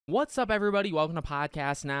What's up, everybody? Welcome to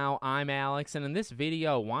Podcast Now. I'm Alex, and in this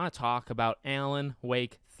video, I want to talk about Alan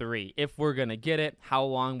Wake 3. If we're going to get it, how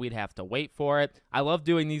long we'd have to wait for it. I love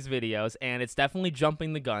doing these videos, and it's definitely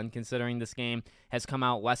jumping the gun considering this game has come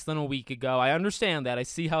out less than a week ago. I understand that. I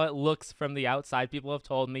see how it looks from the outside. People have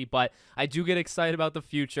told me, but I do get excited about the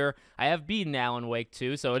future. I have beaten Alan Wake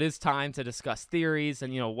 2, so it is time to discuss theories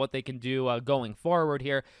and, what they can do going forward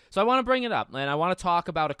here. So I want to bring it up, and I want to talk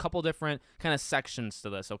about a couple different kind of sections to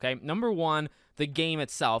this, okay? Number one, the game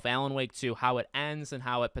itself, Alan Wake 2, how it ends and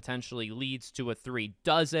how it potentially leads to a 3.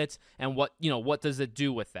 Does it? And what does it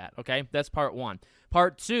do with that? Okay, that's part one.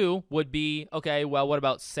 Part two would be, okay, well, what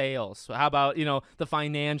about sales? How about, the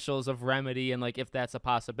financials of Remedy and, if that's a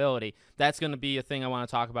possibility? That's going to be a thing I want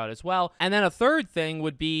to talk about as well. And then a third thing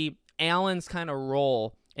would be Alan's kind of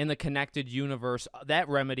role in the connected universe that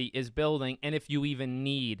Remedy is building, and if you even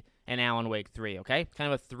need an Alan Wake 3, okay?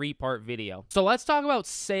 Kind of a 3-part video. So let's talk about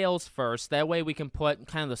sales first. That way we can put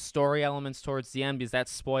kind of the story elements towards the end because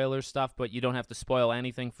that's spoiler stuff, but you don't have to spoil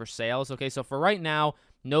anything for sales, okay? So for right now,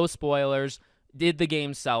 no spoilers. Did the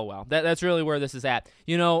game sell well? That's really where this is at.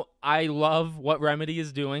 I love what Remedy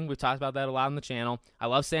is doing. We've talked about that a lot on the channel. I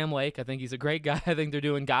love Sam Lake. I think he's a great guy. I think they're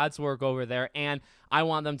doing God's work over there, and I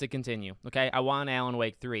want them to continue, okay? I want Alan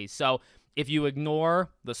Wake 3. So if you ignore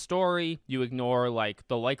the story, you ignore,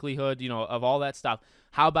 the likelihood, of all that stuff,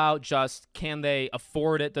 how about just, can they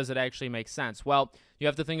afford it? Does it actually make sense? Well, you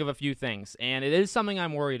have to think of a few things, and it is something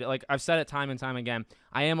I'm worried. I've said it time and time again,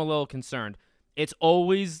 I am a little concerned. It's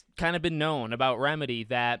always kind of been known about Remedy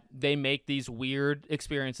that they make these weird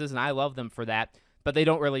experiences, and I love them for that, but they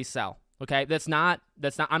don't really sell. Okay, that's not,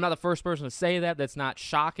 I'm not the first person to say that. That's not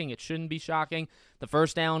shocking. It shouldn't be shocking. The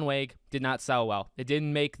first Alan Wake did not sell well. It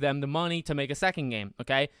didn't make them the money to make a second game,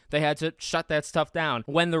 okay? They had to shut that stuff down.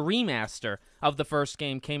 When the remaster of the first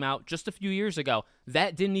game came out just a few years ago,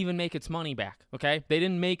 that didn't even make its money back, okay? They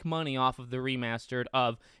didn't make money off of the remastered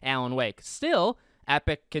of Alan Wake. Still,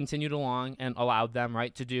 Epic continued along and allowed them,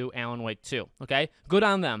 right, to do Alan Wake 2, okay? Good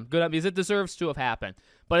on them. Good on, because it deserves to have happened.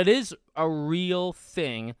 But it is a real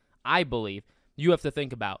thing, I believe, you have to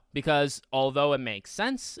think about, because although it makes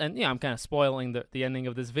sense, and I'm kind of spoiling the ending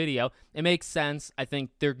of this video, it makes sense. I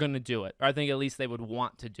think they're going to do it, or I think at least they would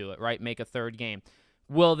want to do it, right? Make a third game.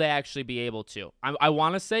 Will they actually be able to? I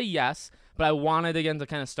want to say yes, but I wanted, again, to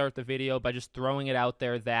kind of start the video by just throwing it out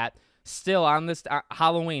there that still on this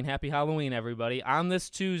Halloween, happy Halloween, everybody, on this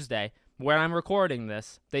Tuesday, where I'm recording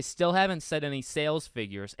this, they still haven't said any sales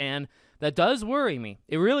figures, and that does worry me.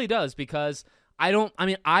 It really does, because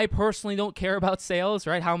I personally don't care about sales,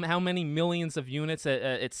 right? How many millions of units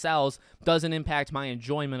it sells doesn't impact my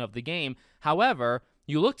enjoyment of the game. However,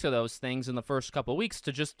 you look to those things in the first couple of weeks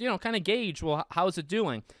to just, kind of gauge, well, how's it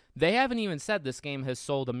doing? They haven't even said this game has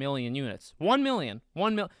sold 1 million units. 1 million.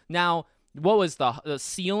 1 million. Now, what was the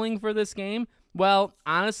ceiling for this game? Well,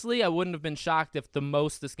 honestly, I wouldn't have been shocked if the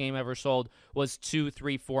most this game ever sold was 2,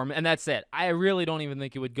 3, 4, and that's it. I really don't even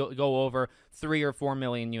think it would go over 3 or 4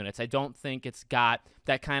 million units. I don't think it's got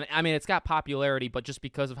that kind of, it's got popularity, but just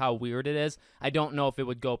because of how weird it is, I don't know if it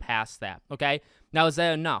would go past that, okay? Now, is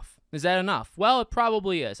that enough? Is that enough? Well, it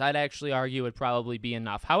probably is. I'd actually argue it'd probably be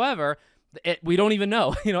enough. However, we don't even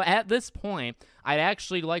know. At this point, I'd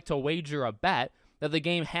actually like to wager a bet that the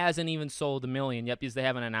game hasn't even sold 1 million yet because they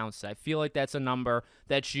haven't announced it. I feel like that's a number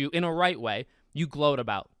that you, in a right way, you gloat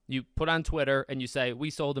about. You put on Twitter and you say,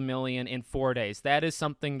 we sold 1 million in 4 days. That is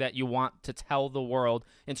something that you want to tell the world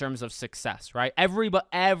in terms of success, right?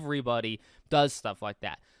 Everybody does stuff like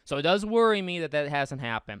that. So it does worry me that hasn't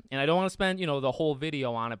happened. And I don't want to spend, the whole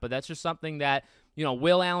video on it, but that's just something that,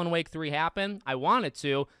 will Alan Wake 3 happen? I want it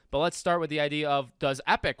to, but let's start with the idea of, does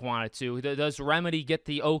Epic want it to? Does Remedy get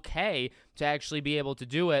the okay to actually be able to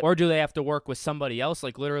do it? Or do they have to work with somebody else?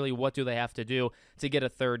 Literally, what do they have to do to get a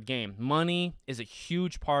third game? Money is a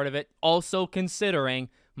huge part of it. Also considering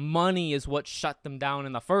money is what shut them down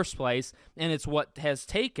in the first place, and it's what has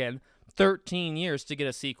taken 13 years to get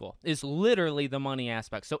a sequel. Is literally the money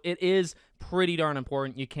aspect. So it is pretty darn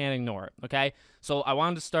important. You can't ignore it, okay? So I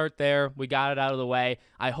wanted to start there. We got it out of the way.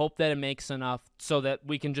 I hope that it makes enough so that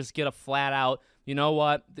we can just get a flat out, you know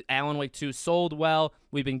what, Alan Wake 2 sold well.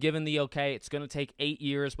 We've been given the okay. It's going to take 8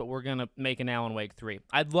 years, but we're going to make an Alan Wake 3.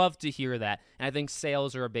 I'd love to hear that, and I think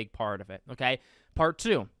sales are a big part of it, okay? Part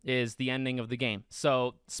 2 is the ending of the game.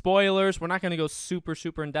 So, spoilers, we're not going to go super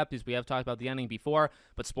in depth because we have talked about the ending before,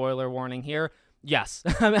 but spoiler warning here. Yes.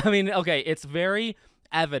 Okay, it's very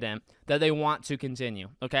evident that they want to continue,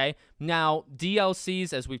 okay? Now,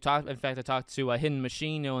 DLCs, as we've talked, in fact, I talked to Hidden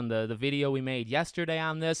Machine, in the video we made yesterday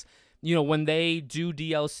on this, when they do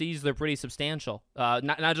DLCs, they're pretty substantial.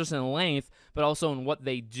 Not just in length, but also in what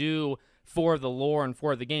they do for the lore and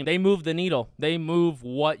for the game. They move the needle. They move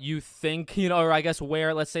what you think, or I guess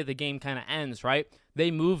where, let's say, the game kind of ends, right?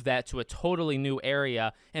 They move that to a totally new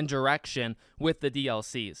area and direction with the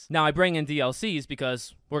DLCs. Now, I bring in DLCs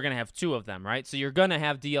because we're going to have 2 of them, right? So you're going to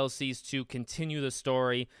have DLCs to continue the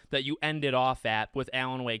story that you ended off at with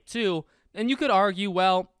Alan Wake 2. And you could argue,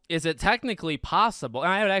 well, is it technically possible?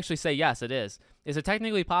 And I would actually say yes, it is. Is it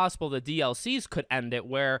technically possible the DLCs could end it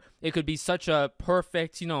where it could be such a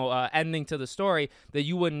perfect, ending to the story that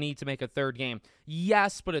you wouldn't need to make a 3rd game?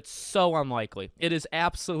 Yes, but it's so unlikely. It is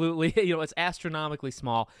absolutely, it's astronomically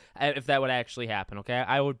small if that would actually happen, okay?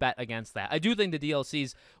 I would bet against that. I do think the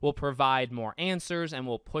DLCs will provide more answers and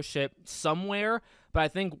will push it somewhere, but I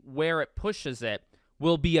think where it pushes it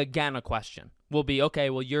will be, again, a question. Will be, okay,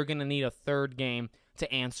 well, you're going to need a 3rd game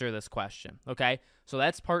to answer this question, okay? So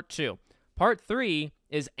that's part 2. Part 3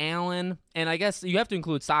 is Alan, and I guess you have to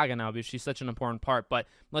include Saga now because she's such an important part, but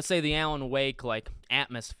let's say the Alan Wake,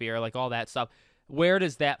 atmosphere, all that stuff, where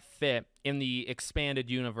does that fit in the expanded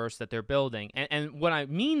universe that they're building? And what I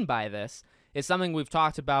mean by this is something we've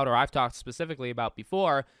talked about, or I've talked specifically about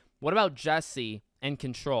before. What about Jesse and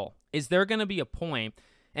Control? Is there going to be a point,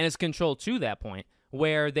 and is Control to that point,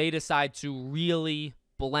 where they decide to really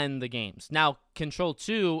blend the games? Now, Control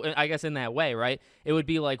 2, I guess in that way, right? It would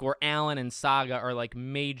be where Alan and Saga are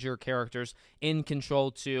major characters in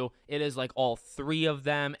Control 2. It is all 3 of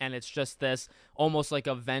them, and it's just this almost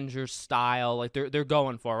Avengers style. They're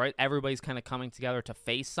going for, right? Everybody's kind of coming together to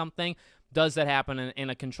face something. Does that happen in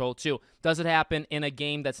a Control 2? Does it happen in a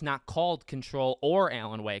game that's not called Control or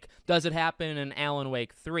Alan Wake? Does it happen in Alan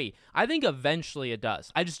Wake 3? I think eventually it does.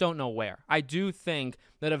 I just don't know where. I do think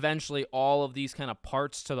that eventually all of these kind of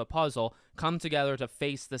parts to the puzzle come together to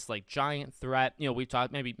face this giant threat. We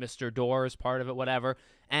talked maybe Mr. Door is part of it, whatever.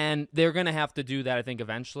 And they're going to have to do that, I think,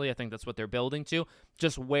 eventually. I think that's what they're building to.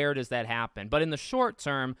 Just where does that happen? But in the short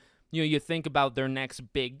term, you think about their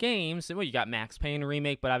next big games. Well, you got Max Payne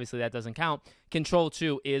remake, but obviously that doesn't count. Control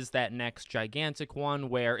 2 is that next gigantic one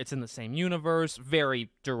where it's in the same universe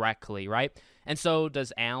very directly, right? And so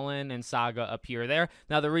does Alan and Saga appear there.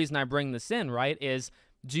 Now, the reason I bring this in, right, is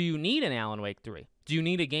do you need an Alan Wake 3? Do you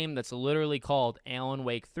need a game that's literally called Alan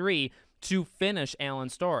Wake 3 to finish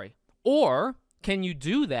Alan's story? Or can you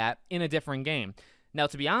do that in a different game? Now,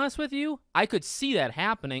 to be honest with you, I could see that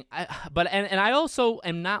happening, but I also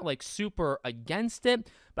am not super against it,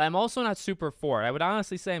 but I'm also not super for it. I would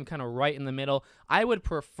honestly say I'm kind of right in the middle. I would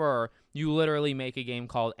prefer you literally make a game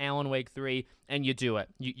called Alan Wake 3 and you do it.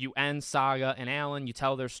 You end Saga and Alan, you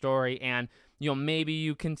tell their story, and maybe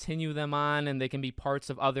you continue them on and they can be parts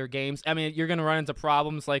of other games. I mean, you're going to run into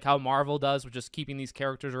problems like how Marvel does with just keeping these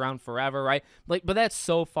characters around forever, right? But that's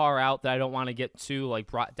so far out that I don't want to get too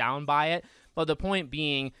brought down by it. But the point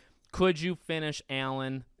being, could you finish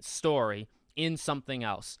Alan's story in something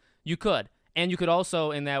else? You could. And you could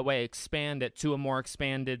also, in that way, expand it to a more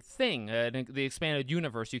expanded thing, the expanded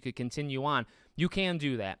universe. You could continue on. You can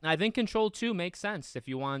do that. And I think Control 2 makes sense if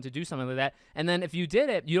you wanted to do something like that. And then if you did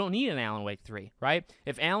it, you don't need an Alan Wake 3, right?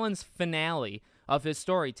 If Alan's finale of his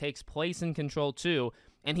story takes place in Control 2,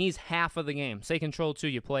 and he's half of the game. Say Control 2,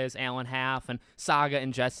 you play as Alan half, and Saga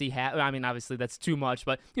and Jesse half. I mean, obviously that's too much,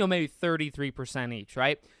 but, maybe 33% each,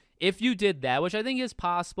 right? If you did that, which I think is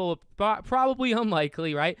possible, but probably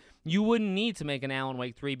unlikely, right? You wouldn't need to make an Alan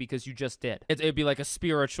Wake 3 because you just did. It'd be like a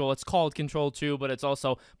spiritual. It's called Control 2, but it's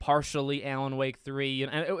also partially Alan Wake 3.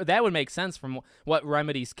 And that would make sense from what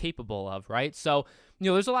Remedy's capable of, right? So,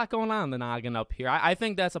 there's a lot going on in the noggin up here. I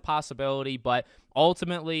think that's a possibility, but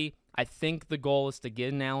ultimately, I think the goal is to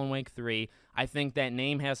get an Alan Wake 3. I think that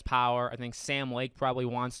name has power. I think Sam Lake probably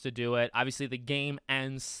wants to do it. Obviously, the game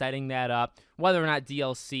ends setting that up. Whether or not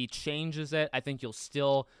DLC changes it, I think you'll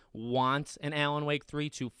still want an Alan Wake 3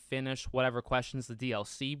 to finish whatever questions the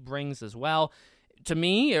DLC brings as well. To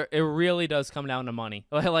me, it really does come down to money.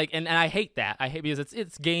 And I hate that. I hate because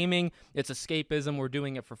it's gaming, it's escapism. We're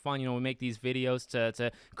doing it for fun. We make these videos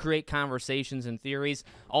to create conversations and theories.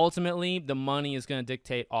 Ultimately, the money is going to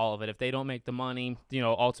dictate all of it. If they don't make the money,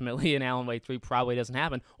 ultimately an Alan Wake 3 probably doesn't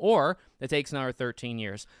happen, or it takes another 13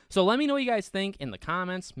 years. So let me know what you guys think in the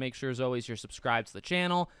comments. Make sure, as always, you're subscribed to the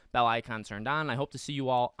channel, bell icon turned on. I hope to see you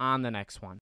all on the next one.